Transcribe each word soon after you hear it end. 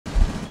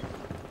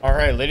All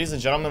right, ladies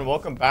and gentlemen,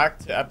 welcome back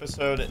to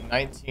episode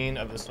 19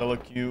 of the Solo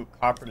Queue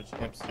Copper to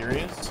Champ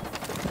series.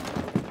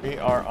 We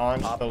are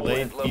on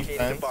Chalet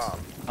defense.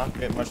 Not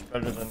get much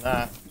better than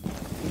that.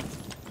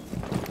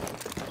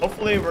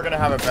 Hopefully, we're gonna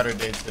have a better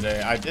day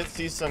today. I did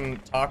see some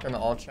talk in the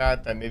all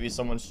chat that maybe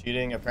someone's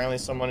cheating. Apparently,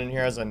 someone in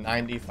here has a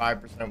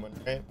 95% win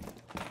rate.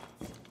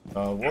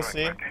 We'll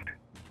see.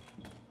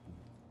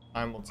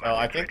 Time will tell.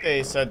 I think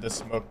they said the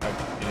smoke might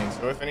be cheating,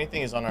 so if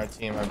anything, he's on our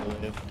team, I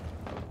believe.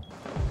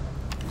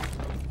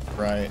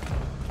 Right.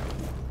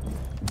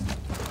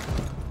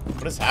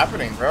 What is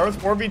happening, bro? It's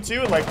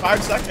 4v2 in like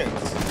 5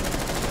 seconds.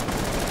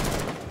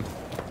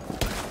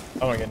 I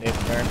don't get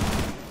Nathan there.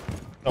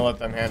 Don't let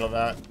them handle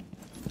that.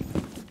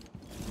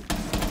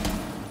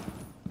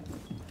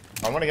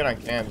 I want to get on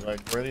cams.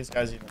 Like, where are these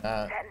guys even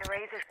at?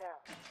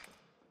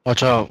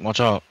 Watch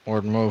out,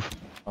 or move.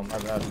 Oh, my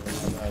bad, bro.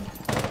 My bad.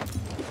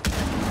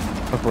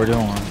 Look, we're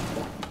doing one.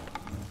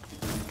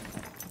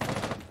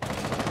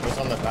 Who's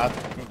on the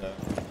bathroom window?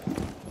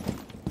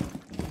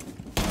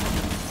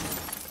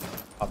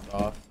 Popped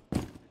off.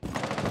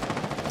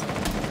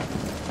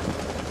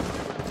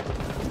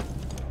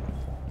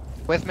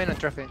 West main and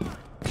trophy.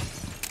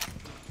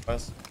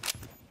 West.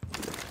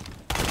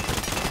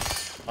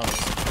 On this.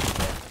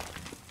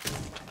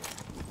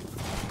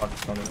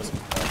 Fuck, on this.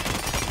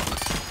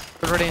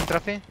 Already in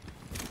trophy.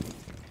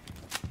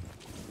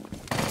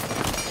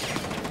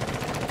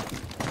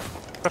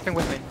 Trophy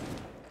with main.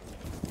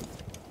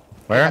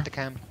 Where? At the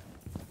cam.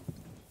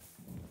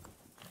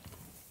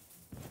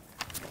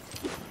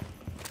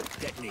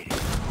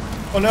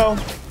 Oh no!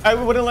 I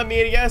wouldn't let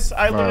me ADS.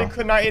 I literally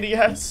could not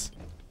ADS.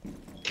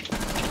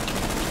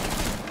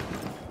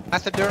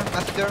 Master door,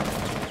 master door.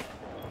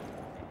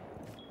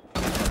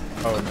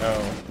 Oh no.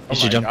 Oh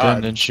She jumped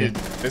in, didn't she? Dude,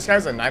 this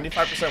guy's a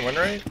 95% win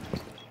rate?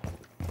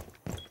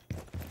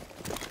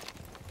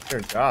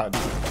 Dear God.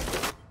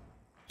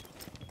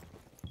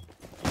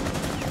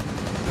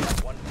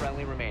 One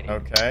friendly remaining.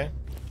 Okay.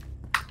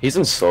 He's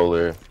in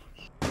solar.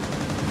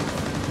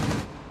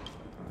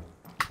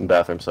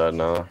 Bathroom side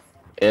now.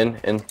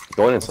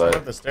 Going inside.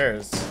 Up the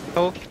stairs.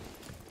 Oh,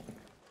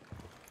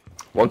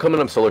 One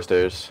coming up solar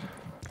stairs.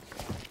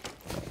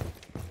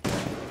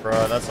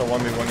 Bro, that's a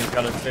 1v1 he's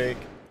gotta take.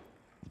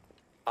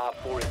 Op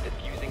 4 is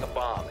defusing a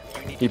bomb.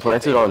 You need He to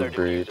planted disable on their the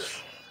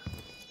breach.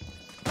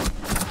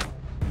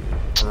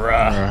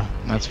 Bruh.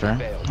 That's fair.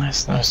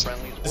 diffuser. Nice.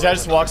 Friendlies This were guy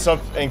just walks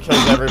up and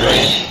kills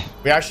everybody.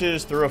 We actually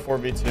just threw a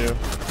 4v2. EDD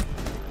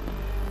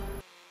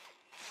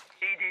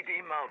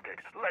mounted.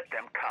 Let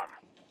them come.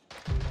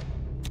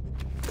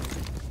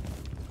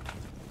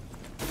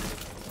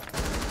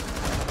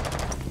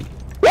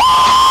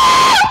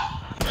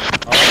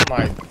 Oh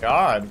my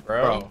God,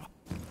 bro.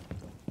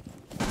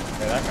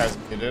 Okay, that guy's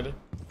muted.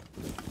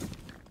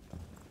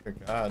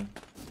 Good God.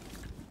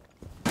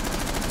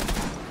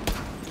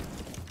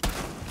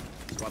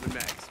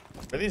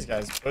 Where are these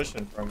guys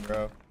pushing from,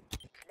 bro?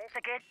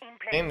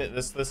 Game,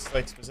 this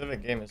like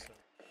specific game is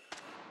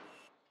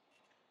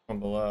from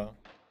below.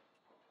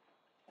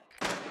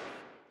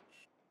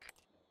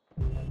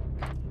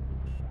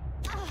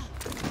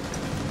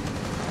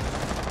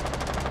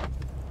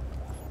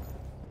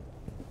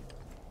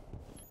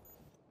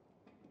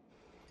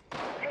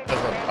 There's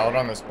a pallet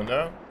on this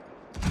window.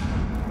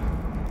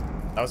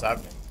 That was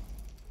happening.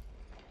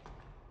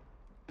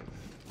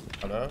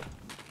 Hello?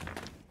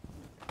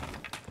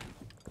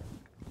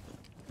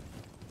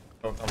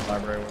 Don't come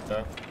library with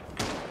that.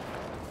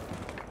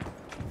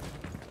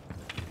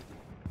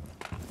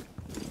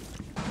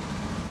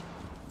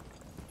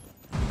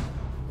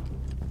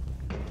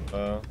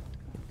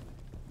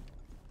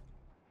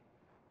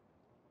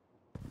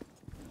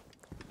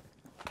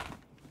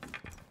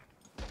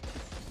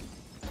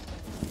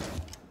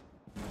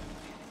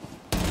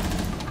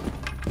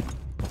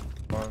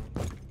 One.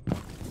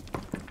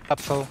 up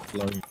so.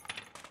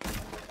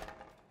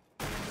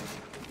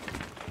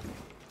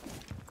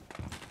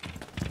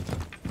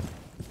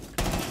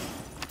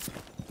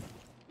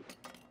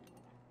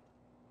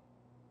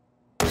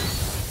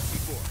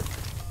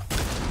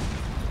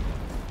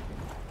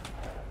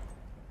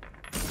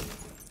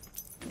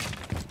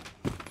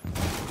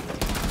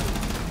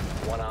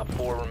 one op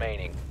 4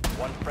 remaining.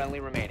 One friendly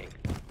remaining.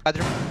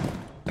 Bedroom.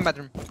 In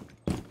bedroom.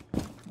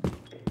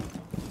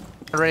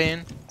 Already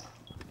in.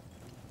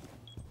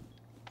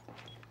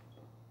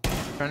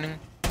 Turning.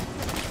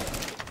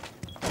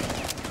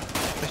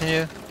 Pushing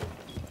you.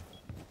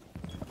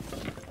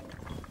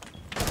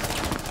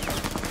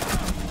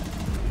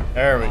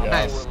 There we go. Op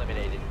Nice. 4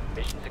 eliminated.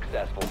 Mission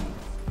successful.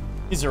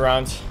 He's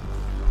around.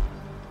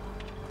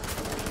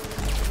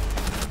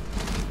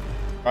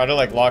 Try to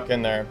like lock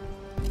in there.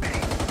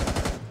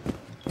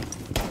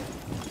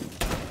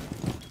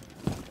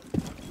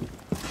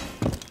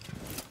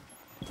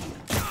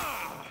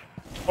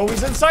 Oh,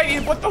 he's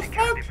inside. What the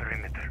fuck?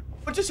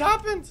 What just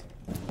happened?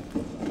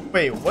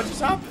 Wait, what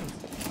just happened?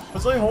 I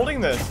was like holding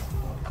this.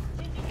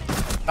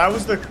 That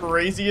was the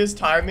craziest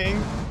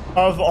timing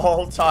of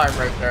all time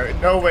right there.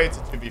 No way it's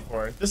a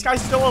 2v4. This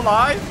guy's still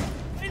alive?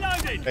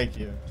 Thank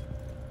you.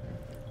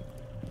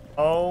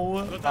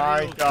 Oh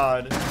my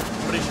god.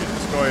 Somebody shoot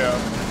this Goyo.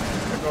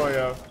 The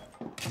Goyo.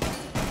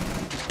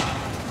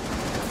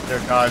 Dear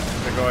god,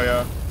 the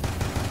Goyo.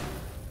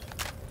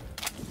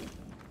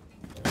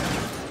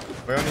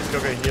 Goyo needs to go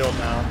get healed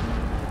now.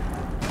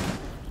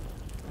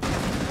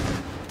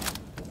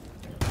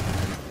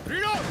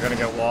 We're gonna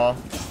get wall.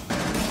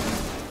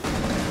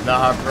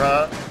 Nah,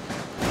 bruh.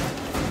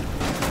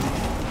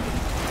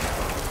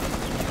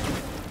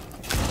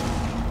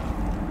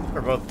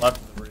 They're both left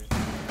 3.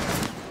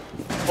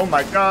 Oh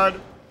my god.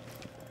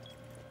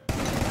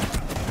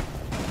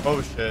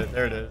 Oh shit,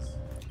 there it is.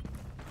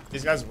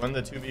 These guys win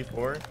the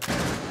 2v4.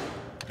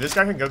 This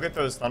guy can go get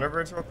those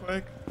Thunderbirds real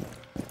quick.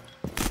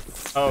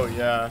 Oh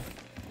yeah.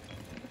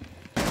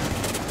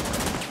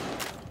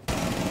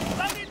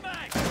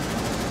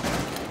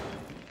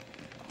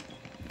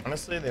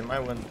 Honestly, they might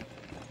win.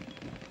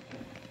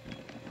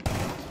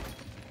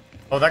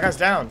 Oh, that guy's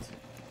downed.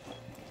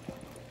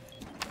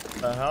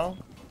 What the hell?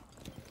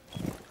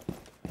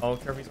 Oh,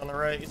 careful, he's on the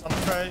right. He's on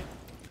the right.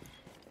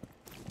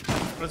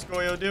 What is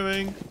Goyo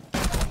doing?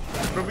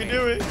 What are we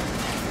doing?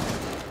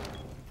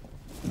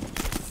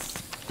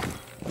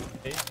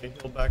 Okay,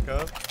 get healed back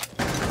up.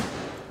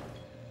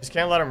 Just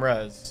can't let him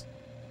res.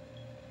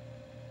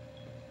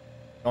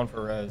 Going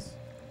for res.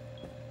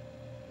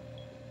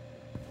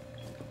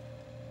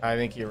 I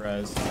think he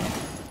res.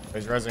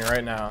 He's resing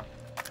right now.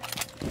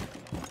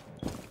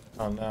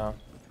 Oh no.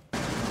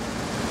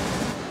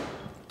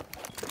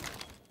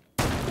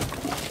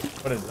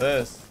 What is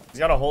this? He's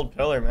got to hold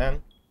pillar,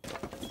 man.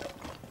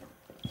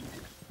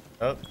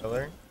 Oh,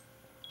 pillar.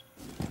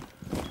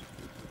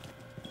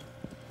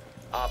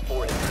 Op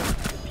 4 has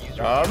diffuser.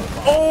 Job.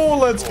 Oh,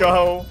 let's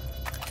go.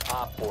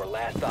 Op 4,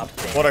 last stop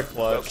standing. What a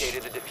clutch.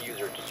 Located the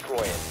diffuser.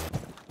 Destroy it.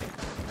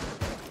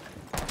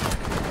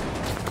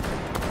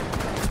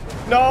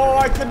 No,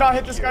 I could not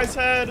hit this guy's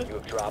head. You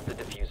have dropped the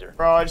diffuser.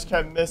 Bro, I just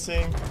kept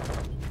missing.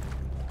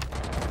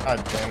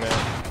 God damn it.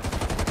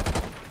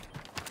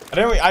 I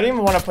didn't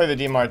even want to play the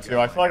DMR too.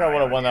 I feel like I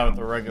would have won that with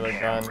the regular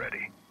gun.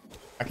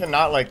 I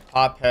cannot like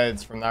pop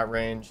heads from that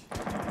range.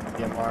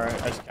 DMR,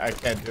 I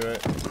can't do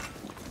it.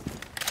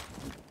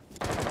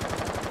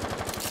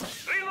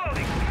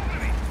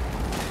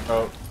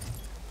 Oh.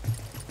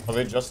 Oh,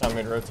 they just had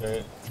me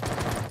rotate.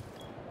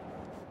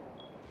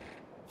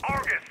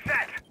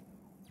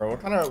 Bro,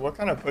 what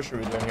kind of push are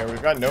we doing here?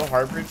 We've got no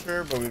hard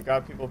breacher, but we've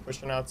got people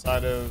pushing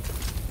outside of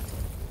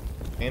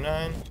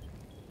A9.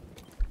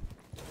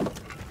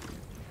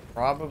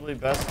 Probably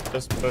best to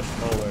just push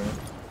solar.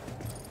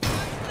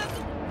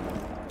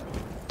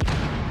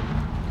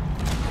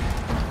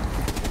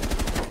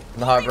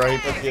 Nah, bro, he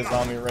put the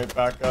Azami right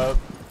back up.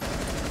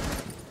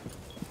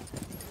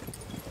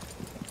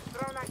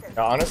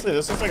 Yeah, honestly,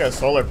 this looks like a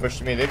solar push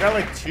to me. They've got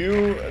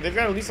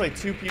at least like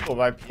 2 people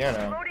by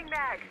piano.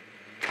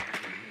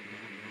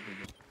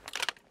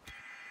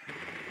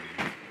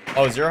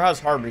 Oh, Zero has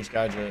hard breach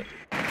gadget.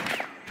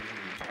 I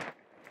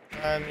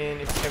mean,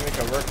 if you can make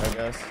it work, I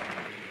guess.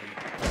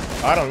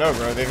 I don't know,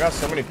 bro. They've got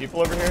so many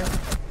people over here.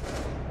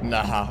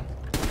 Nah.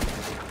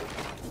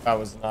 That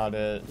was not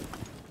it.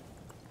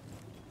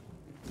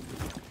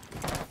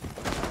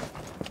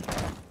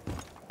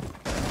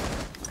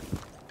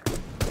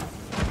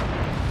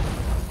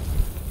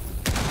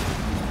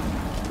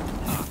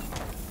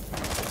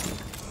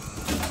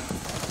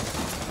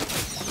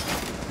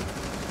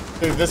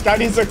 Dude, this guy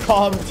needs to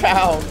calm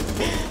down.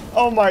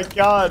 Oh my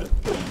god.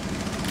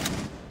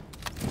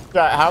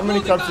 Yeah, how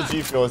many cups of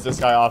G Fuel is this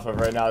guy off of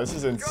right now? This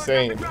is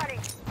insane.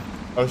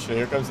 Oh shit,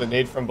 here comes the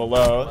nade from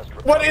below.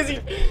 What is he?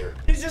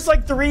 He's just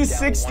like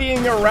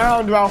 360ing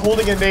around while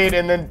holding a nade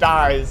and then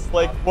dies.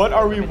 Like, what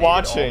are we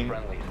watching?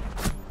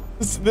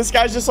 This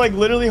guy's just like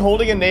literally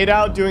holding a nade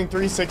out, doing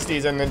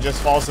 360s, and then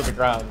just falls to the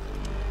ground.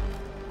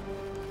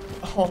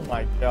 Oh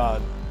my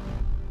god.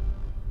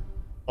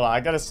 Hold on, I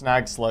gotta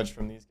snag sludge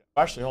from these guys.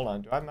 Actually, hold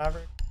on. Do I have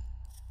Maverick?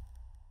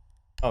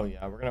 Oh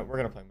yeah, we're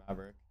gonna play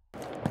Maverick.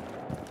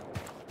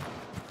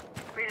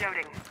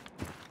 Reloading.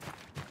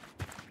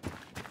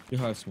 You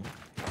have some.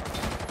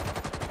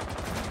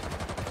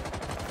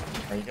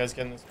 Are you guys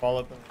getting this ball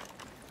up?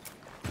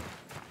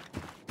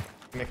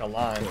 Make a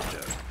line.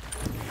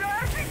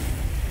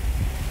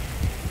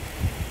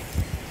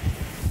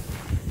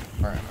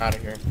 Alright, I'm out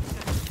of here.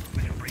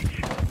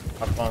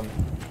 Have fun.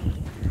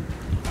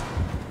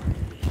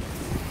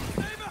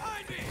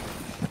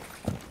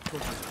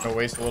 Gonna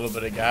waste a little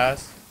bit of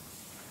gas.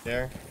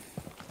 There.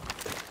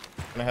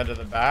 Gonna head to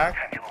the back.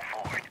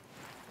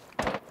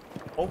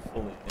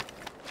 Hopefully.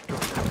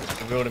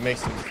 We'll be able to make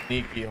some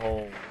sneaky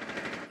holes.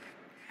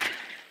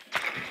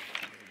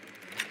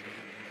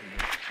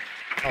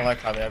 I don't like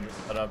how they have this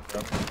set up,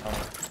 bro.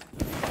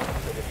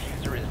 The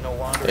diffuser is no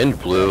longer In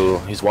blue,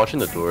 he's watching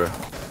the door.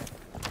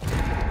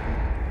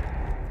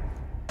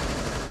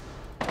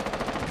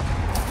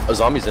 A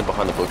zombie's in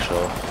behind the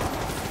bookshelf.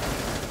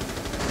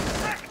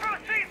 Let's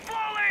proceed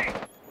slowly.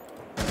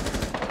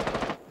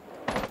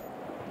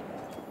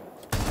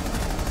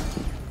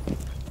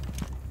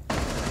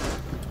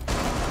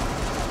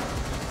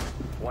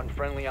 one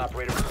friendly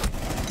operator.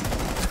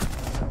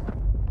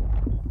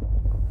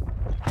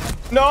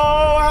 No,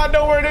 I had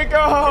nowhere to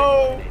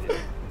go.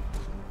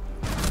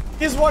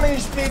 He's 1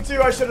 HP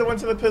too. I should have went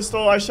to the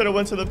pistol. I should have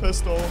went to the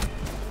pistol.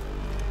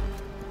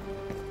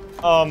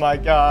 Oh my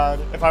god.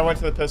 If I went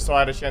to the pistol, I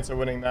had a chance of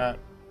winning that.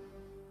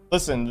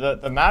 Listen,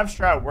 the map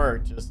strat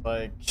worked. Just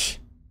like,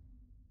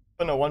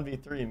 putting a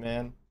 1v3,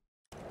 man.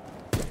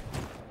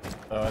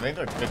 So I think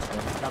they're kitchen.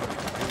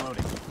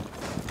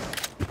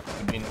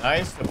 It'd be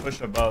nice to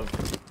push above.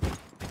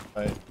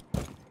 Right.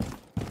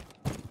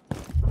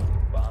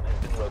 Bomb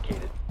has been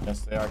located.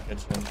 Yes, they are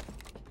kitchen.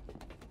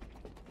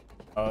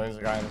 Oh, there's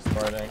a guy in the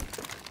store, I think.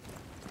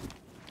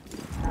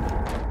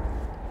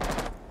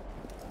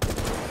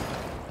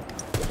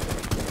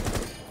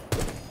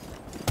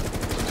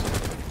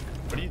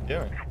 What are you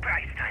doing?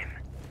 Surprise time.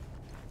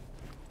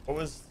 What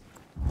was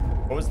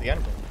the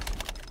end game?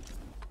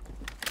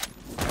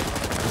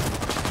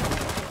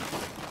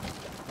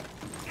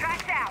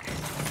 Tracks out.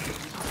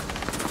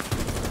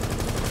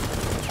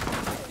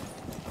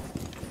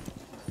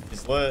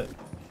 He's lit.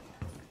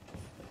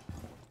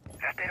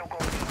 Ratero go.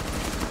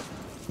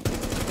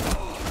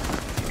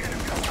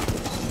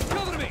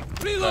 Cover me!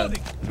 Good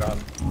Reloading! job.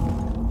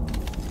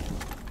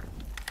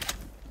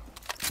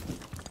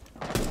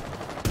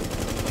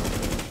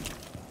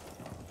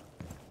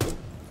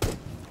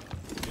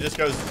 He just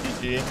goes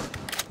GG.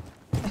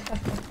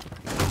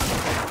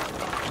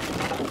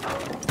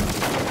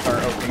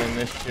 Start opening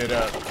this shit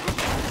up.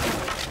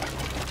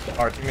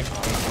 Our team is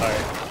on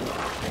site.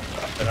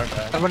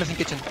 Okay. Everyone is in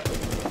kitchen.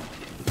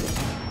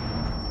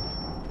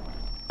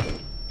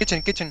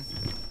 Kitchen.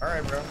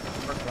 Alright, bro.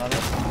 Working on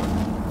it.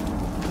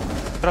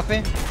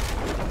 Trophy.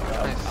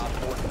 Op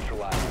 4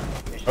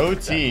 neutralized. Mission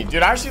OT.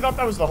 Dude, I actually thought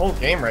that was the whole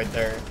game right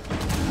there.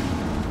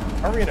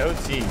 How are we in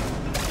OT?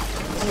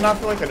 This does not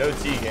feel like an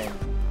OT game.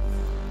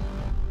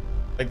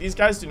 Like, these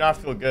guys do not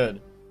feel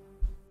good.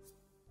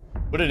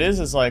 What it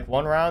is like,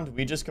 one round,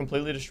 we just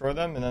completely destroy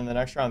them, and then the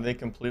next round, they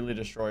completely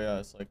destroy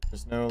us. Like,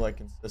 there's no, like,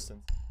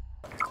 consistency.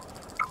 I'm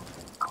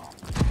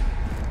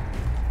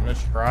gonna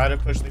try to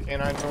push the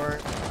K9 door.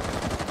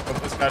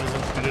 Hope this guy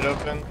doesn't shoot it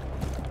open.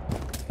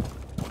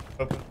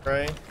 Hope and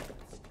pray.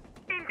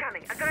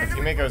 Incoming. My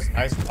teammate goes,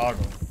 nice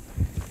toggle.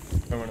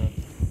 No, we're not.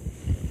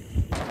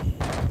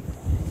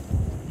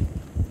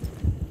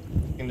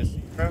 In the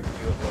secret. You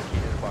have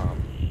located a bomb.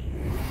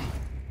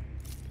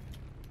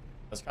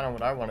 That's kind of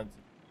what I wanted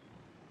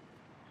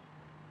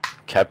to.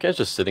 Capcan's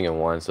just sitting in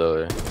one,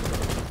 so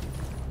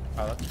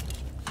I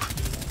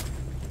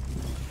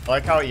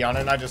like how Yana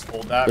and I just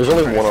hold that. There's for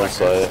only 30 one on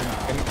seconds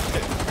site. and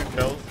get 2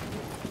 kills.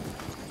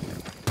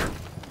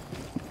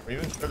 Are you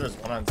even sure there's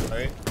one on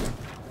site?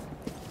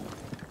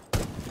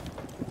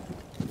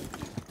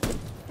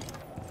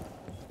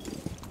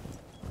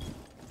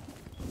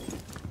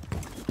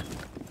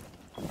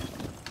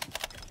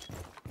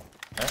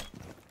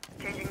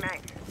 Changing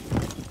mags.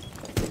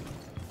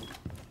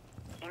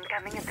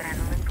 Incoming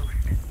adrenaline boost.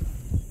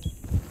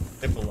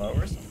 They below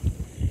or something?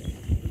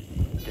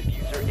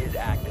 Diffuser is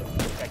active.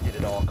 Protected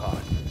at all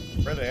costs.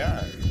 Where they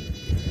at?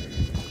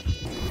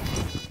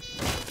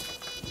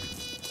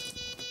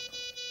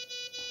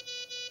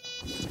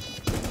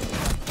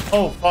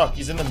 Oh fuck,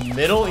 he's in the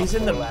middle? He's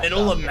in the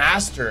middle of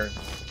master.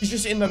 He's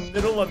just in the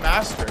middle of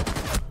master.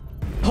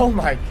 Oh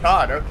my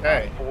god,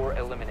 okay. 4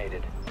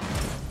 eliminated.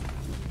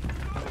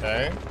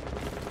 Okay.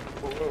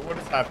 What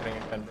is happening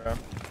again, bro?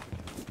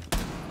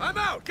 I'm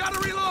out! Gotta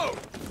reload!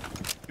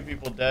 2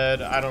 people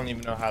dead. I don't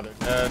even know how they're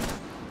dead.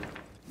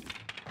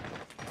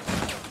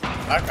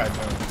 That guy's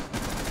doing.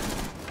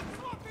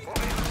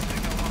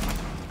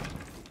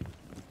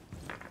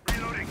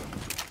 Reloading.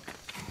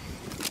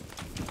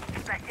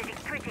 Specific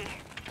pretty.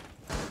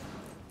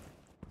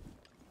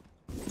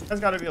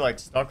 That's gotta be like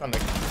stuck on the.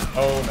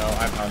 Oh no,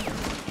 I found him.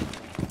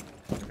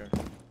 Okay.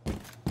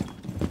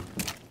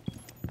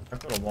 I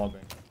put a wall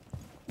bang.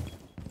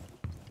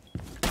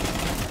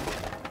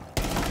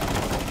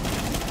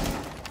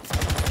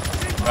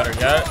 Better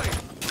yet.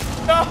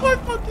 No, I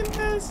fucking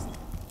missed.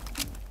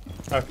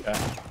 Okay.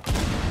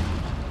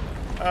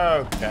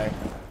 Okay.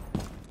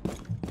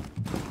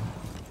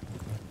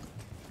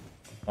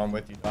 I'm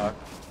with you, Doc.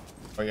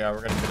 Oh yeah,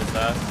 we're gonna get his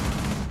ass.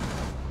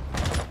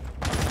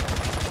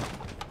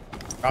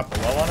 Drop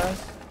below on us?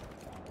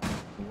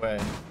 No way.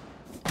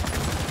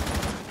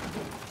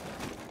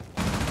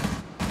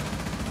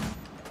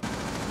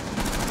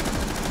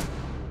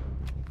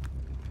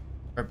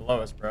 Right below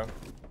us, bro.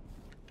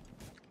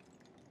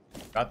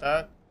 Got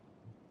that?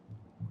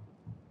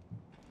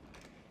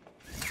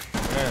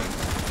 Man.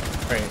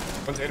 Wait,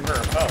 one's inverter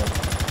repelled.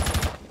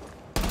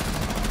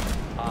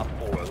 Op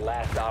 4,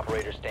 last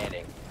operator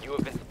standing. You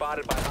have been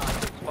spotted by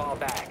hostiles. Fall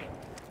back.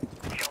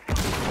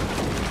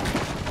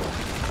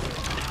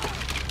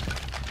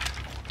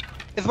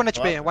 It's 1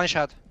 HP, What? 1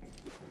 shot.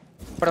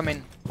 Bottom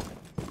main.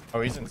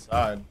 Oh, he's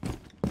inside.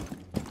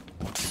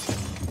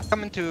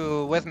 Coming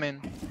to west main.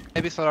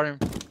 Maybe solarium.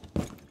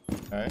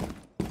 Okay.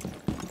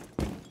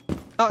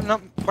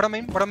 No, bottom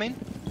main.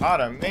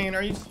 Bottom main,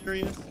 are you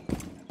serious?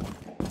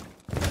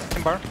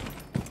 In bar.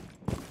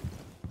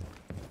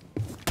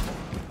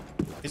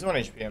 He's 1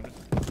 HP. I'm just...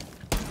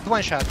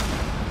 One shot.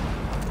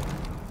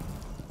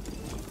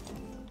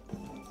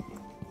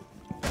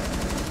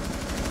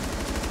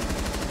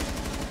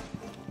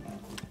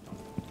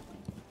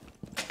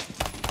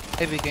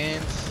 Heavy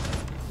gains.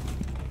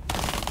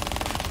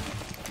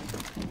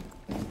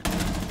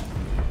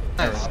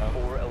 Nice. Op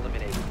 4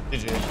 eliminated.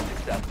 GG.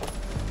 Successful.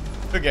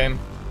 Good game.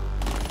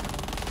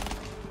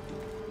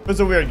 It was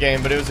a weird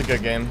game, but it was a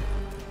good game.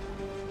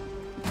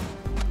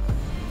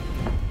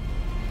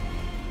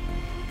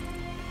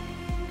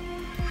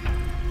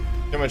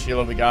 How much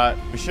elo we got?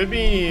 We should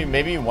be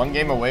maybe one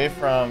game away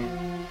from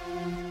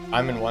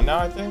I'm in one now,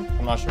 I think.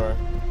 I'm not sure.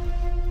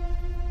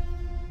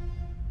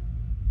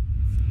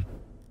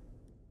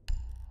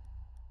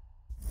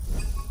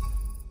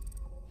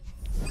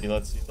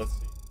 Let's see.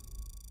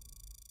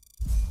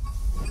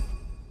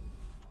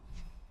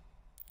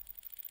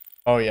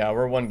 Oh yeah,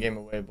 we're one game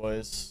away,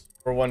 boys.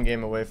 We're one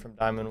game away from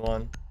Diamond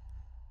 1.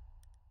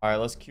 Alright,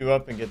 let's queue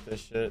up and get this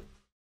shit.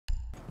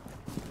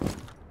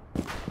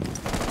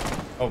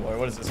 Oh boy,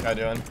 what is this guy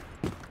doing?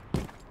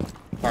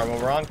 Alright, well,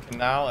 we're on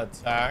Canal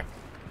Attack.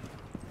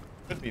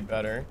 Could be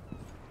better.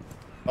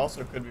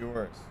 Also could be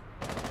worse.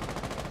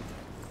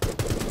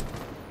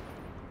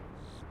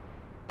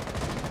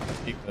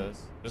 Keep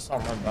this. Just saw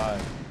him run by.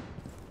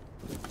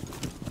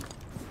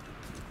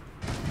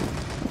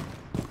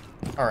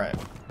 Alright.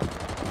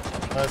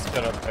 Let's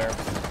get up there.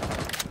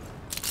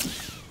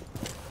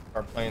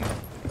 Start playing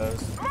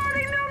those.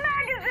 Loading new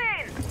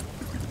magazine!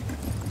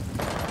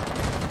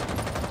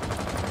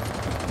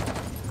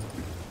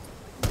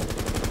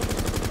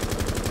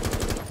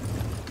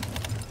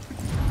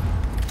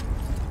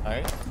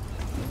 Nice.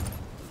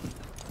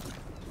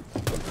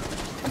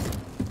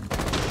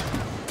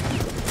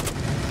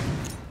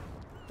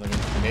 Like a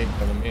grenade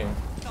for me.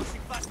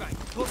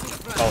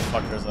 Oh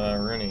fuck, there's a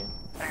Rooney.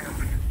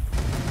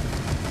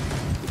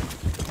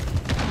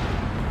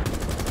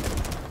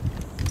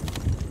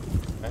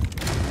 The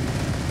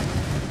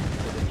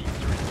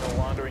diffuser is no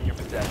longer in your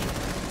possession.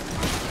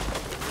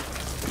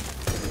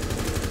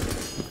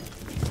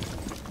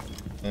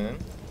 And then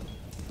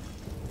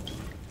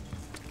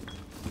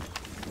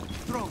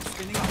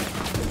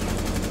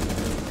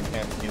I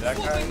can't see that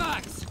guy.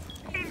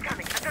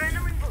 Incoming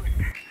adrenaline boost.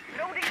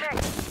 Loading mag.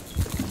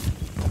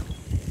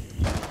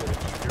 The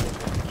diffuser has been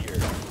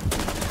secured.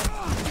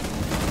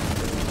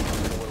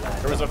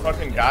 There was a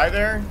fucking guy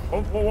there?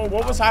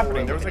 What was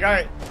happening? There was a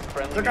guy.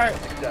 Friendly There's a guy.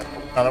 mission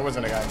successful. No, that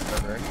wasn't a guy in the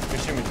server. He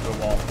shoot me through the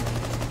wall.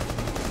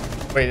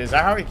 Wait, is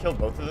that how he killed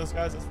both of those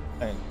guys? That's the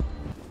thing.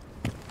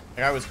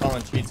 The guy was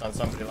calling cheats on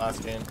somebody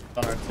last game. It's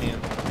on our team.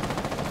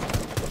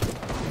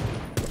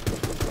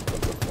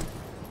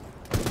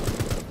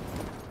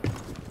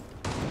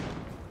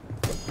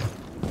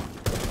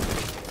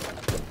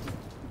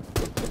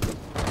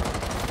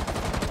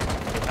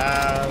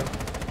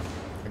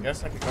 I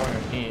guess I could go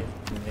underneath.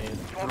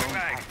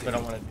 But I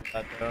don't want to do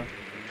that though.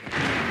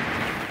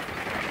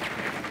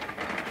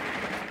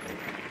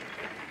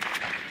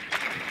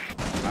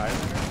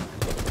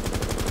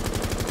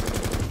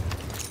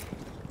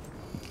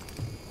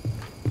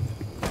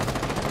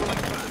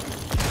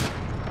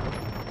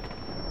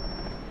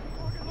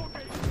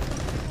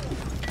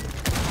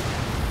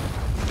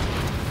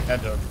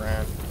 Head to a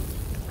friend.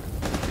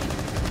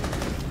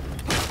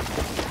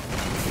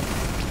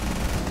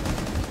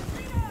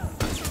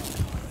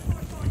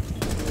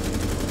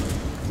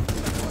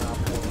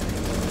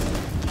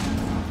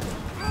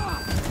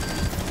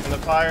 In the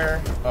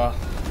fire. Oh,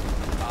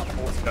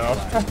 let's go.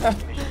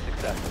 Mission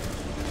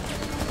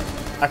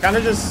successful. I kind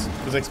of just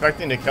was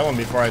expecting to kill him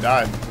before I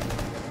died.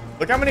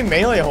 Look how many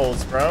melee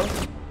holes, bro.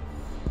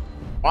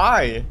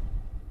 Why?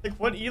 Like,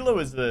 what elo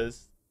is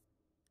this?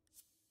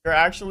 You're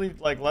actually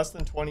like less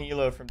than 20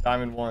 elo from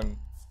Diamond 1.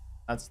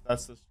 That's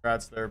the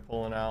strats they're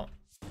pulling out.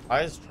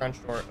 Why is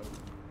trench door open?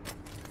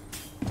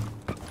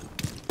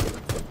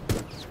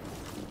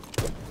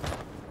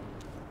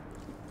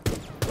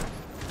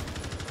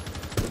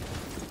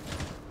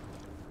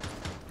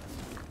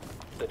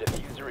 The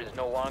diffuser is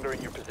no longer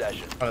in your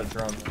possession. Got a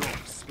drone.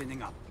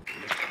 Spinning up.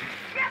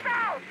 Get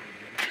out!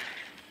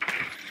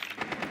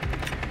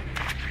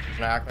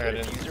 Can I act like I The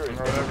didn't diffuser or is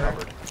whatever?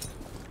 recovered.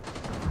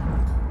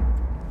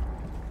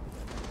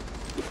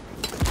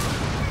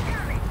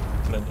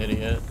 What an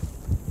idiot.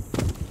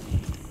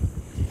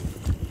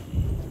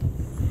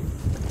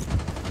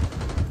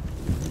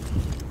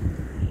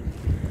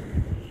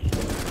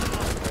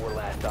 Four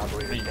last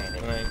operator What are you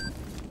standing. doing?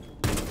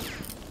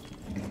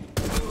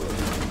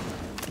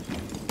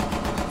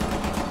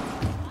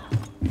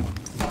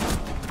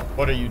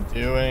 What are you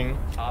doing?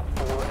 Op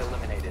 4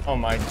 eliminated. Oh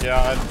my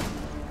god.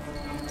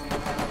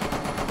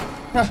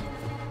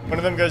 One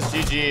of them goes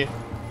GG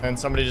and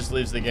somebody just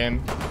leaves the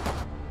game.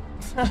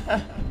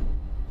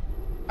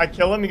 I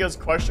kill him, he goes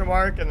question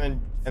mark and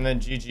then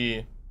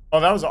GG. Oh,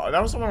 that was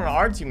someone on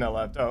our team that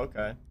left. Oh,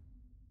 okay.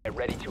 Get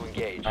ready to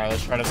engage. Alright,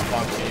 let's try to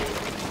spawn P.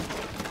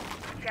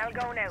 Shall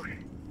go now.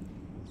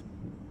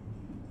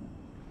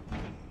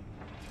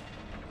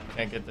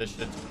 Can't get this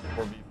shit to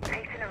 4v4.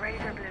 Placing a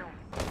razor bloom.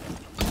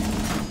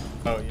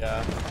 Oh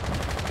yeah.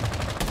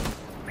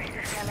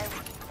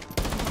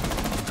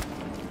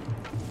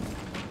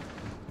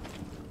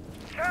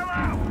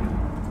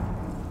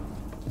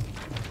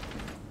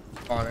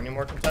 on. Any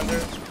more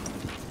contenders?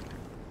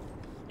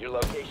 Your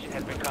location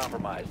has been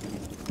compromised.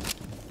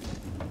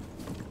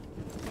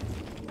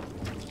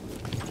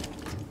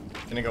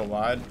 Gonna go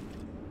wide.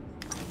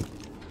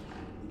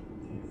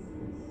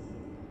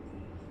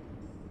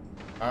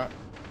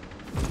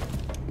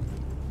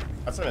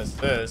 That's an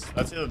assist.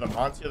 That's either the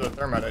Monty or the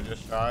Thermite I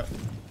just shot.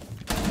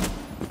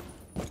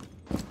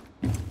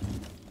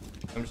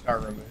 I'm just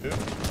got removed.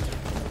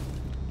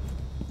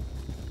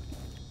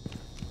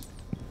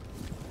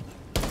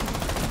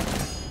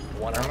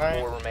 One on Thermite.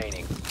 4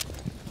 remaining.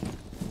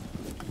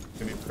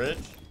 Could be bridge.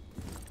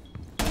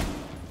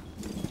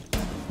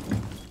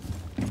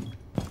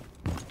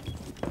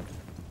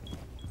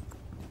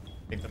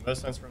 Make the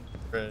most sense from the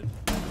bridge.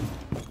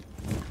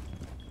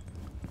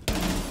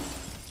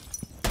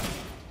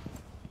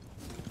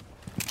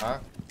 Huh?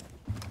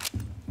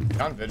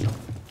 On vigil.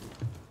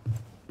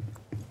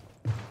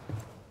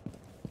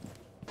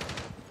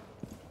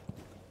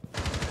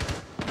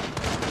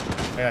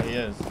 Yeah, he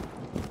is.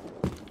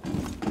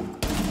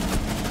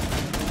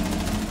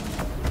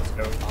 Let's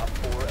go. Op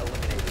 4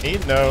 eliminated.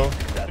 Need no.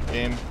 Good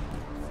game.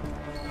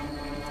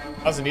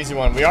 That was an easy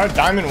one. We are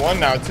Diamond 1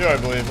 now too, I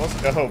believe.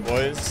 Let's go,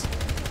 boys.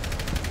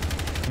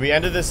 We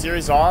ended this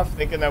series off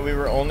thinking that we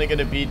were only going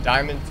to be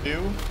Diamond 2.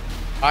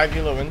 5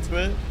 elo into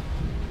it.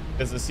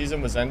 Because the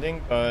season was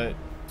ending, but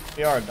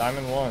we are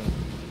Diamond 1.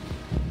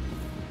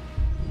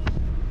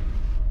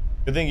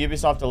 Good thing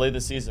Ubisoft delayed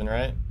the season,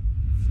 right? It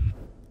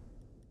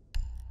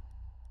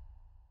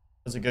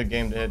was a good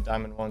game to hit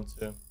Diamond 1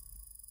 too.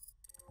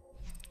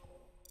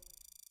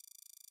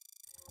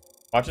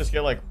 Watch us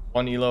get like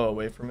 1 elo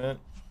away from it.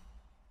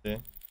 See?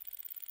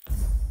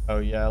 Oh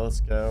yeah,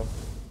 let's go.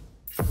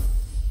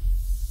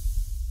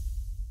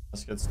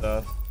 That's good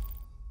stuff.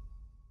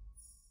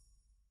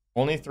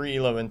 Only 3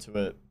 elo into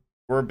it.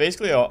 We're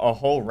basically a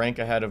whole rank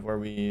ahead of where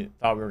we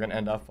thought we were going to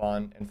end up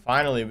on. And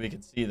finally, we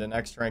could see the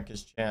next rank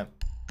is champ.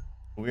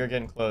 But we are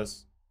getting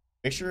close.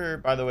 Make sure,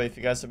 by the way, if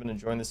you guys have been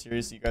enjoying the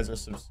series, you guys are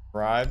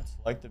subscribed,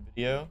 like the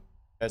video.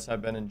 You guys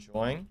have been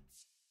enjoying.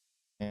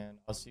 And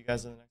I'll see you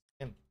guys in the next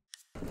game.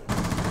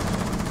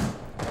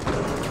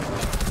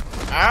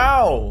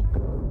 Ow!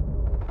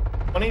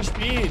 1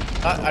 HP.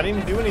 I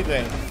didn't do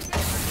anything.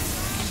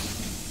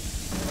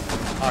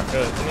 Ah,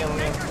 good. Let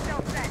me.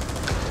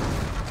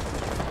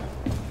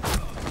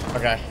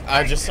 Okay,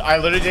 I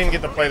literally didn't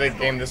get to play the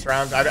game this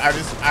round. I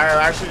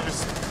actually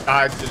just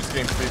died to just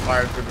getting free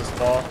fired through this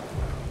wall.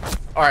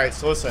 All right,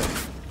 so listen.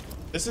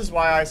 This is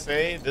why I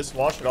say this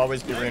wall should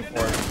always be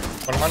reinforced.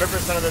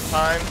 100% of the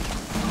time.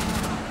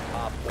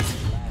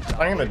 He's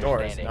playing in the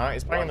door, is he not?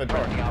 He's playing in the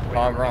door. Oh,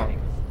 I'm wrong.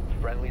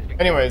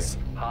 Anyways,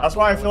 that's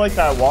why I feel like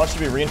that wall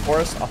should be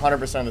reinforced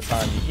 100% of the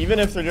time, even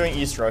if they're doing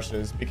east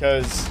rushes.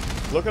 Because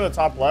look at the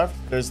top left.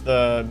 There's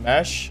the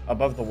mesh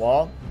above the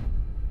wall.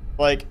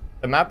 Like,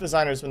 the map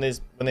designers, when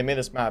they made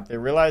this map, they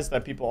realized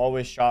that people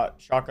always shot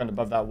shotgun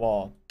above that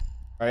wall,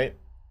 right?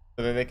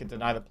 So that they could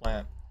deny the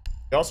plant.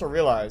 They also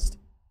realized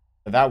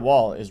that that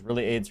wall is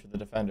really aids for the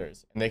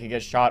defenders, and they could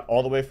get shot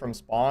all the way from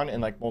spawn in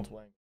like multiple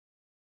angles.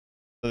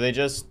 So they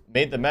just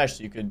made the mesh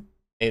so you could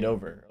aid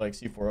over, or like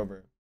C4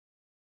 over.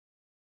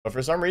 But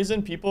for some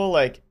reason, people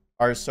like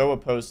are so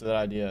opposed to that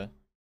idea.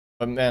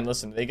 But man,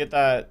 listen, they get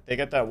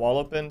that wall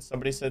open.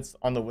 Somebody sits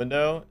on the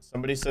window.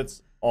 Somebody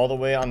sits all the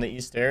way on the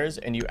east stairs,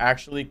 and you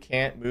actually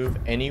can't move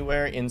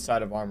anywhere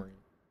inside of armory.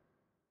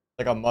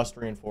 Like a must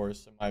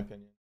reinforce, in my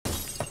opinion.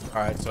 All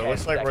right, so it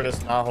looks like we're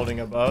just not holding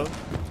above.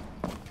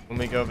 When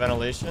we go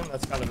ventilation,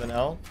 that's kind of an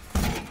L.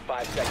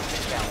 5 seconds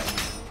to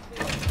count.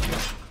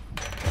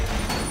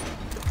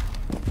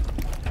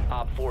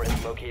 Op 4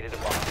 has located a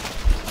bomb.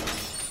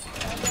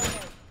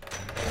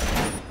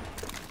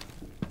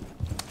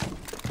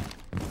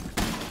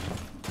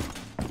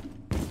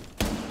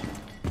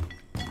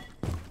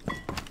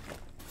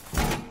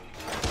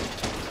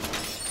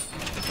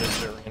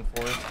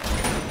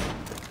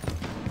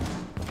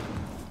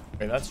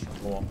 Okay, that's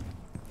cool.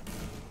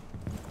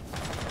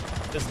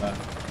 What is that?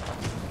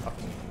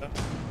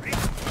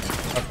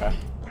 Okay.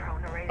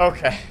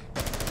 Okay.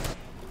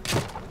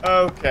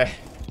 Okay.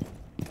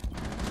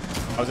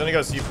 I was gonna go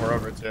C4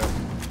 over too.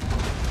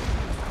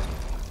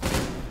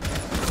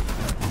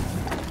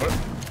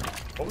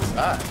 What was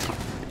that?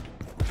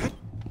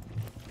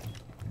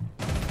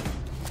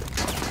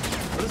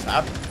 What is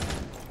happening?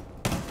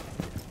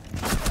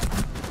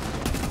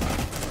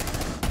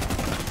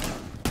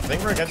 I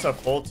think we're against a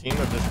full team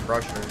of just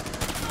rushers.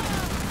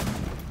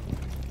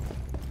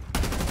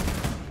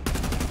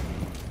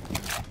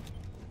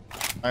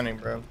 Planning,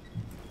 bro.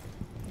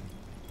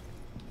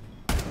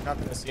 Not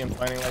gonna see him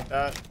planning like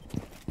that.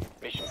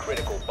 Mission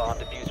critical. Bomb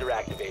diffuser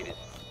activated.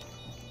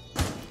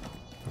 I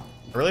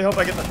really hope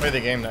I get to play the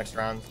game next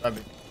round. That'd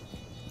be...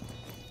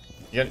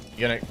 You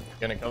gonna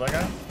kill that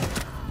guy?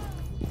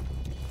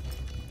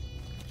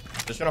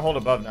 Just gonna hold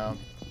above now.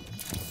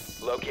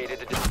 Located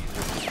the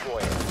diffuser. Destroy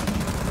it.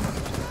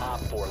 Op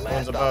 4 last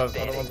One's above.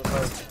 Other one's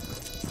above.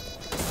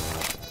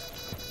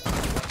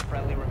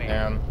 Friendly remaining.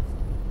 Damn.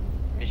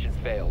 Mission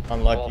failed.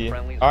 Unlucky. All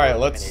friendlies All right, were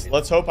let's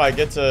eliminated. hope I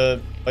get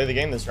to play the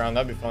game this round.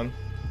 That'd be fun.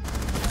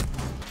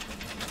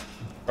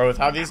 Bro, with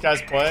how these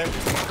guys play,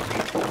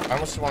 I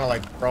almost want to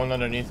like thrown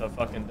underneath a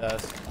fucking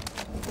desk.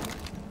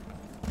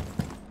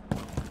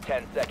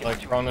 10 seconds. Like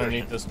to thrown insertion.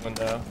 underneath this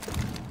window.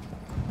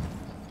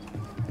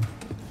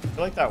 I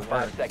feel like that 5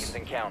 works. seconds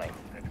and counting.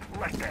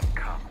 Let them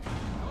come.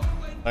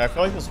 Like, I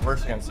feel like this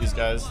works against these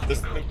guys.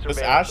 This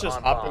Ash just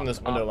hopped in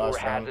this window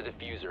last round. Has a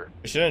diffuser.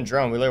 We shouldn't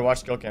drone. We literally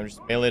watched skill cam.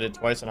 Just meleeed it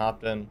twice and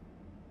hopped in.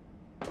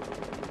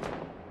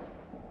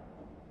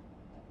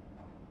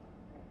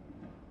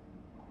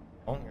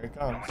 Oh, here he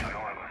comes.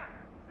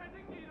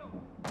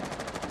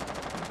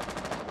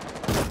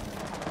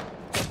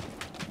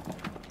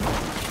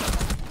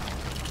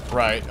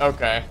 Right.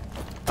 Okay.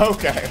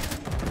 Okay.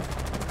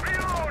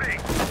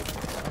 Reloading.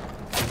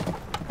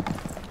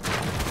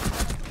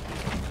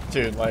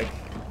 Dude, like,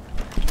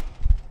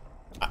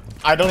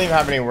 I don't even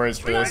have any words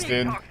for this,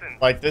 dude.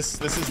 Like, this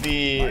is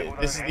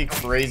the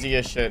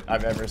craziest shit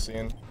I've ever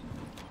seen.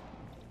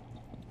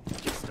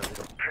 Just a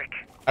little prick.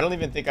 I don't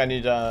even think I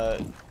need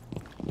to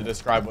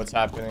describe what's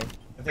happening.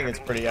 I think it's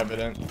pretty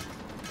evident.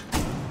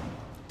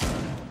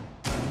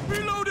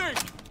 Reloading.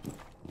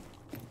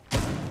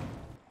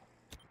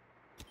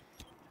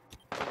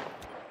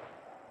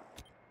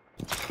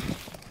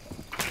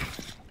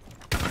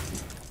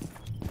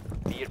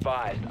 Be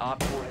advised,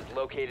 Op 4 has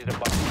located a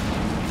bomb.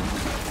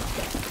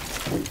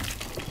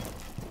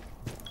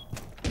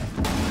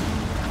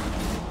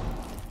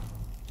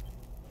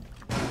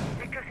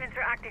 Victor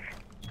sensor active.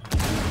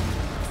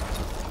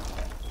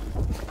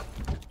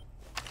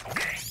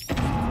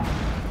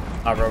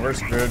 Bro, we're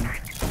screwed. We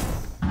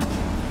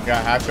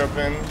got hatch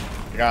open.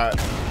 We got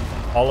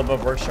all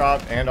above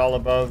workshop and all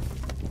above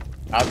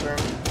bathroom.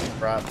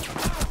 Crap.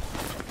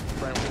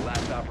 Friendly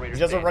last operator. These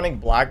guys are standing. running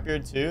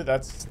Blackbeard too.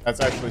 That's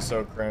actually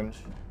so cringe.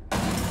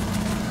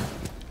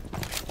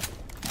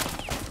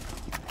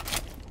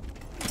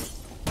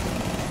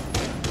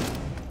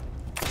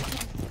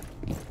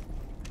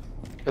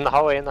 In the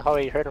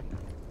hallway, you heard him.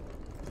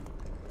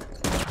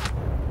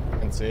 I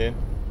can see.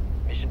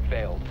 Mission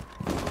failed.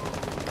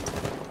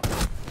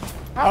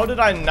 How did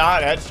I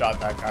not headshot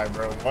that guy,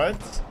 bro? What?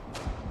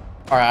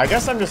 Alright, I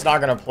guess I'm just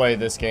not gonna play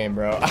this game,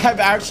 bro. I'm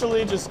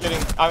actually just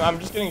getting... I'm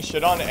just getting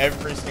shit on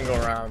every single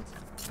round.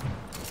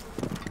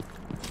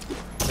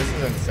 This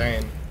is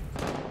insane.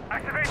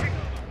 Activating.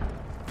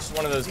 It's just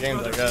one of those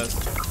games, I guess.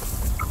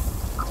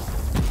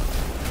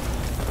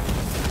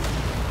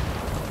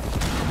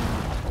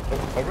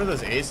 What were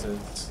those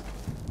aces?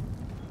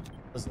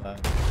 What was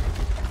that?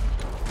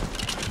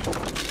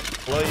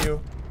 Below you?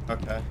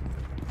 Okay.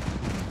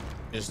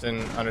 You just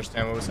didn't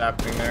understand what was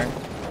happening there.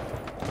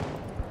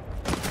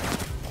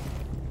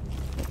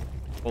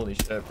 Holy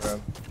shit,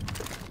 bro.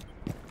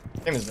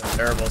 This game has been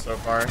terrible so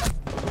far.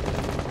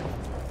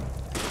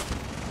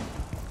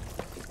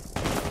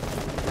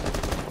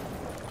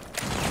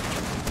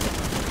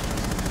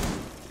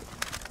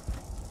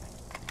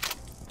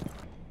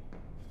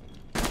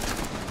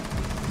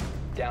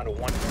 Down to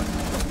 1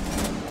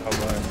 Oh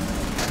boy.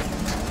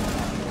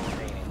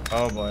 remaining.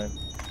 Oh boy.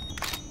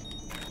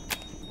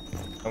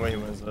 No way he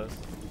wins this.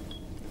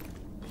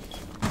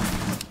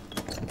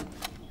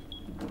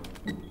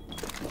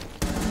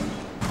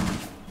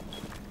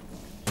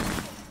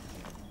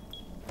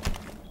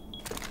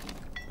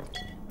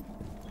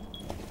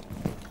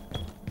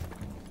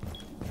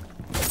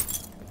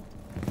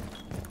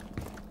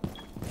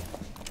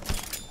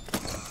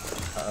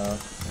 Uh-oh.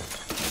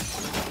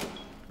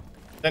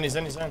 He's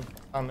in.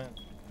 Oh man.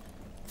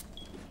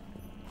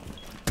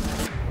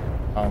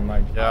 Oh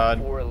my god.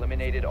 4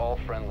 eliminated all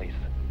friendlies.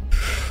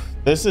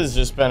 This has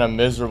just been a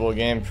miserable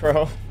game,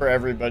 bro, for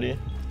everybody.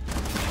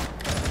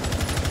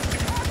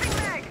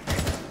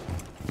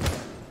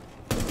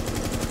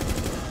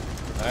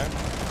 Okay.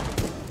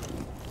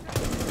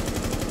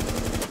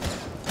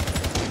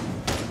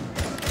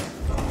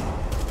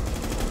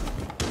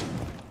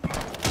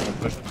 Gonna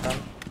push it down.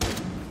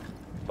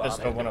 Bomb Just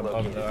the has one been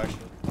above located. though, actually.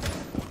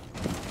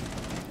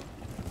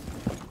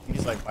 I think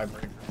he's like my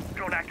breaker.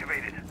 Drone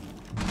activated.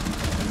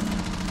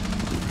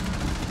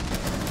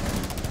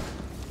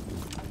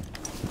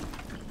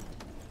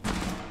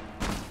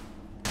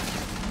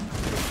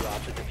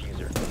 Drop the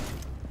diffuser.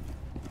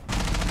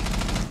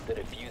 The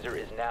diffuser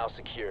is now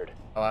secured.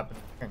 What happened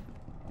here?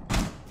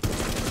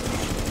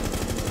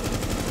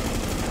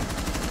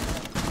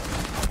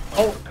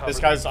 Oh, this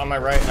guy's on my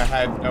right and I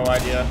had no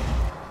idea.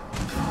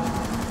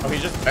 Oh,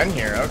 he's just been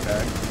here,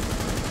 okay.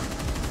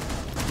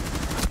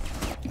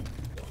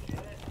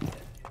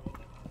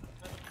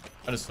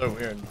 That is so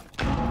weird.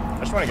 I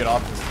just want to get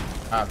off this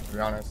map, to be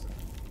honest.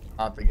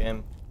 Not the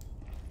game.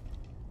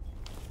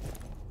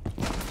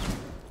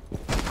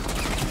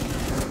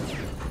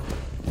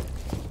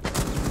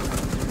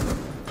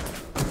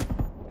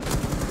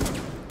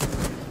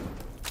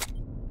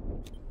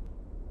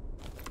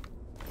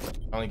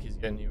 I don't think he's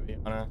getting you,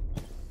 Iana.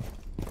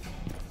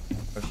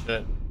 Oh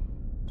shit.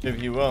 Maybe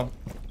he will.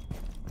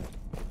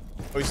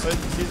 Oh, he sees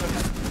him.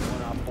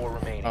 1 Op 4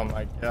 remaining. Oh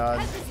my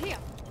god.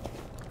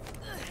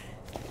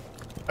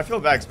 I feel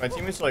bad because my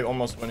teammates are like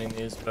almost winning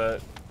these,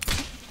 but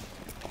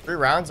 3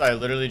 rounds I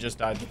literally just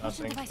died to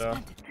nothing, so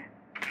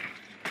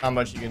not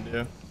much you can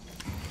do.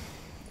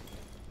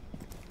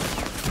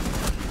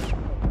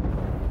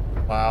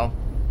 Wow.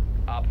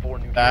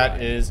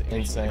 That is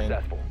insane.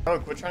 Oh,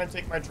 quit trying to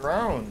take my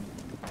drone.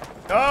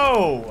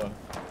 No!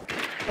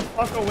 Get the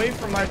fuck away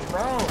from my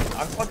drone.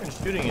 I'm fucking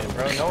shooting it,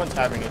 bro. No one's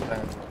having it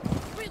then.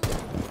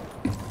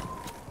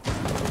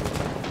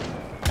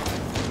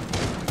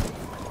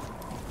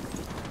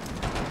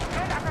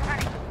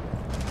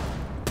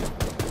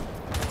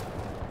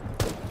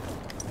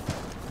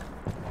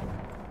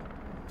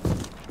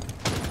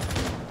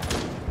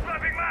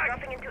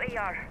 Dropping into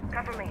AR.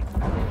 Cover me.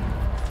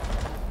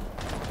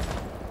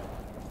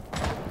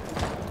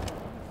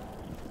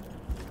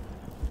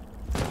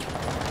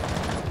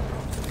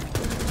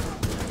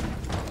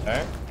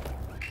 Okay.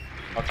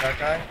 Fuck that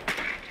guy.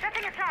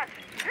 Setting a charge.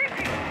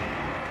 Reaching.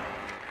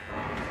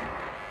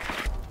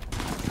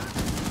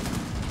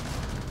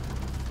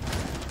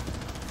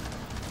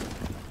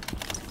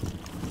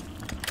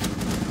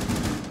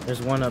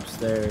 There's one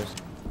upstairs.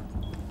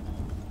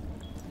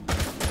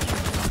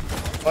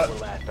 What?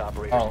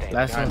 Oh,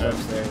 Last behind one's us.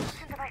 upstairs.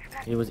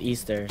 It was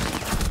east stairs.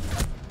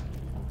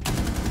 I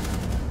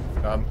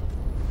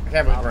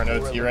can't believe we're in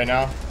OT right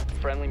now.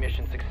 Friendly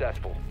mission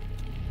successful.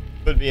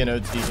 Could be an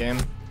OT game.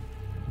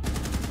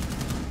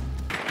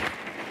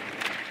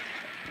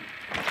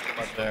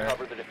 Up there.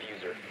 Cover the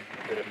diffuser.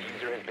 The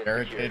diffuser has been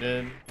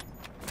Barricaded.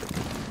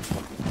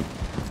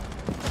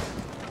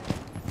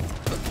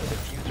 The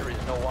diffuser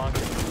is no longer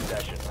in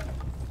possession.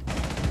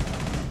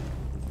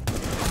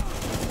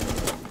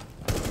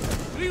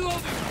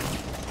 Reloading.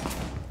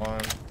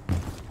 One.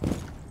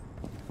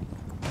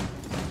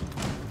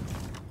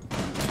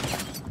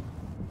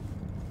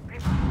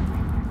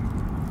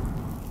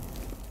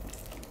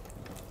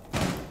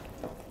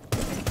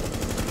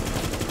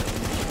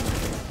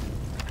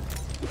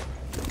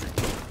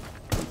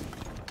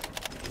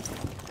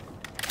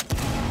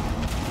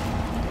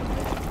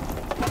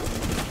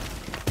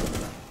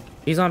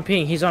 He's on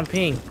ping. He's on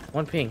ping.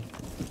 One ping.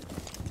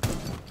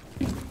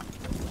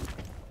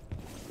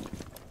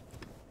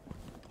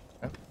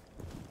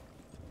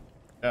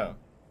 Oh.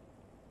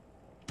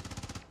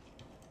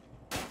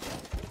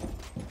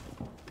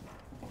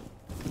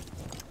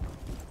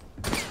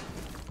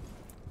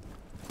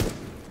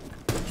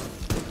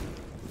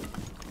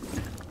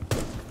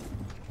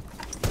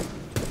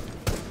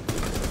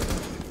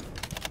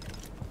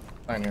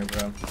 Fine here,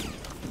 bro.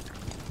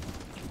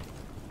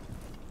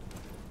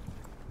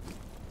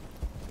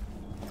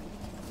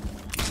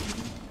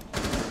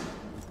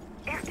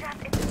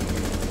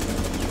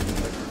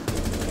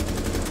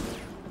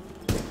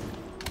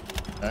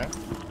 Okay.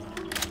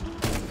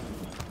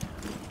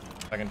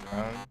 Second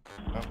drone.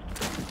 Oh.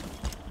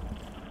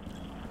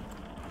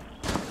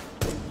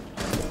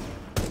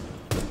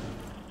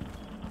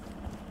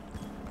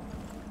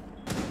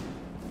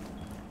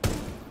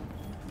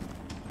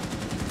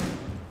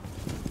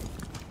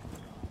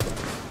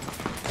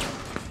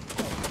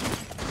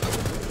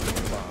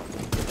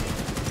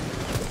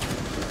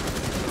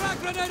 Frag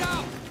grenade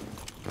out.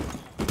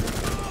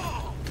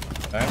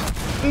 Okay.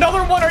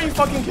 Another one? Are you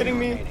fucking kidding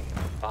me?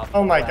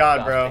 Oh my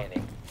god, bro.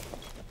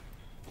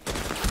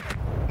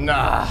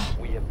 Nah.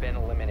 We have been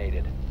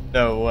eliminated.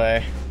 No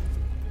way.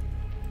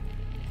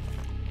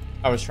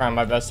 I was trying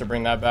my best to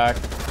bring that back.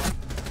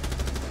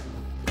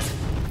 I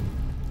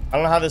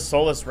don't know how this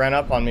Solus ran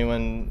up on me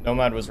when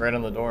Nomad was right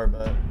on the door,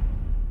 but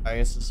I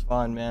guess it's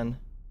fun, man.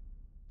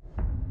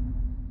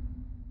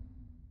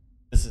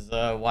 This is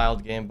a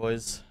wild game,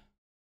 boys.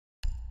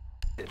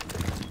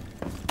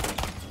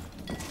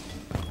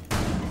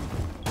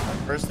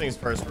 First things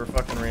first, we're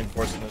fucking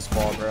reinforcing this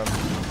wall, bro.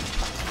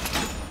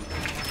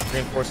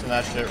 Reinforcing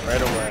that shit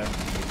right away.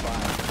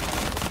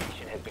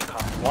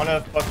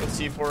 Wanna fucking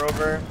C4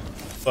 over?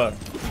 Fuck.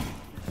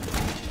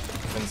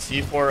 And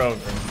C4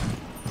 over.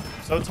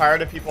 I'm so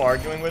tired of people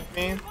arguing with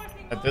me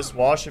that this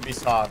wall should be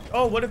soft.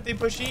 Oh, what if they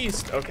push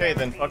east? Okay,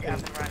 then fucking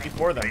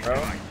C4 them,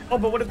 bro. Oh,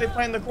 but what if they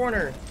play in the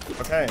corner?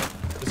 Okay,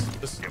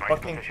 just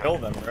fucking kill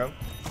them, bro.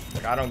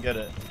 Like, I don't get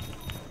it.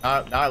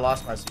 Now I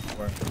lost my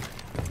C4.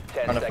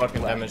 Trying to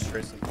fucking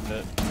demonstrate some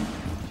shit.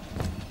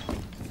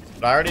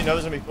 But I already know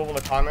there's gonna be people in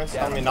the comments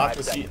telling me not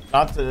to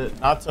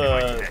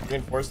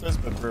reinforce this,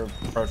 but bro,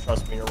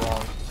 trust me, you're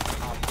wrong.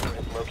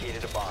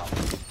 Located a bomb.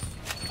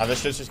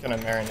 This shit's just gonna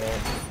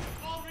marinate.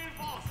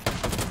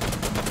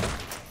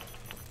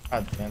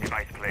 God damn it.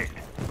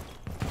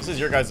 This is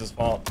your guys'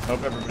 fault. I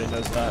hope everybody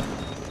knows that.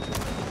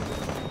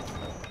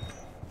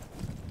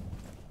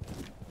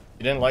 If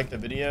you didn't like the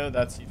video,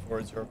 that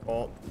C4 is your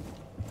fault.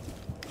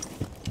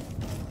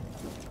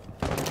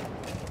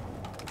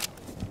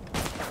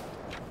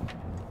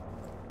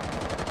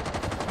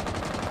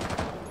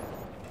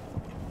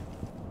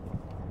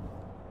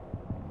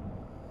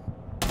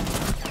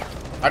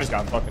 I just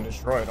got fucking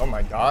destroyed. Oh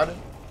my god.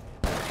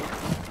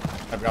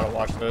 I've got to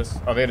watch this.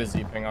 Oh, they had a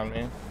Z ping on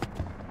me.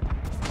 I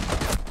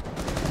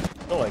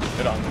feel like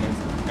shit on me.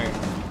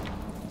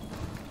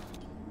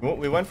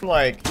 We went from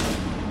like,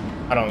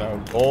 I I don't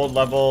know, gold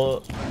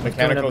level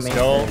mechanical main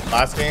skill stage.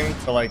 last game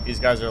to like these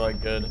guys are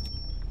like good.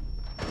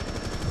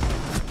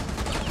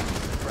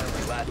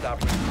 Friendly last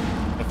operator.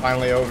 And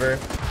finally over.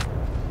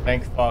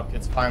 Thank fuck,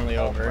 it's finally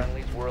All over.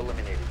 friendlies were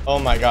eliminated. Oh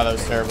my god, that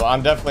was terrible.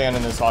 I'm definitely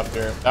ending this off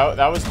here.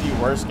 That was the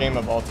worst game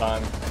of all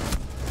time.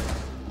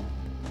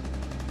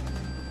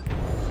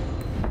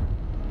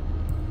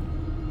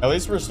 At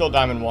least we're still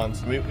Diamond 1,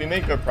 so we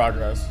made good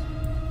progress.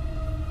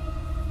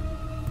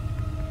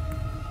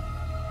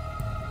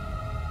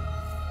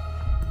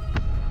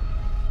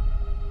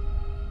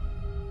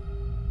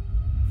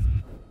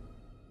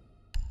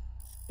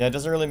 Yeah, it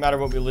doesn't really matter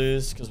what we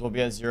lose because we'll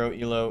be at 0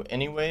 elo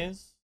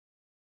anyways.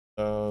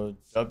 So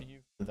W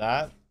for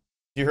that.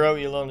 0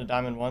 elo into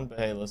Diamond 1, but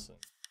hey, listen.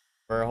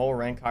 We're a whole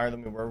rank higher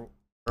than we were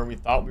where we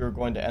thought we were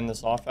going to end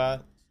this off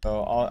at.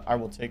 So I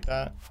will take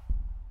that.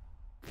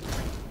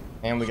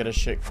 And we get a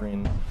shit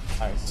green.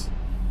 Nice.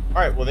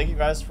 Alright, well thank you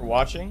guys for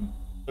watching.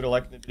 Put a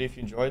like in the video if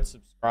you enjoyed.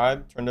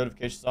 Subscribe, turn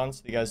notifications on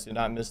so you guys do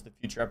not miss the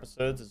future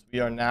episodes, as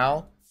we are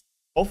now,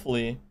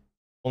 hopefully,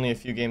 only a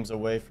few games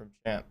away from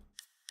champ.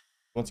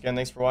 Once again,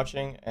 thanks for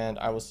watching, and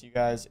I will see you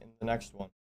guys in the next one.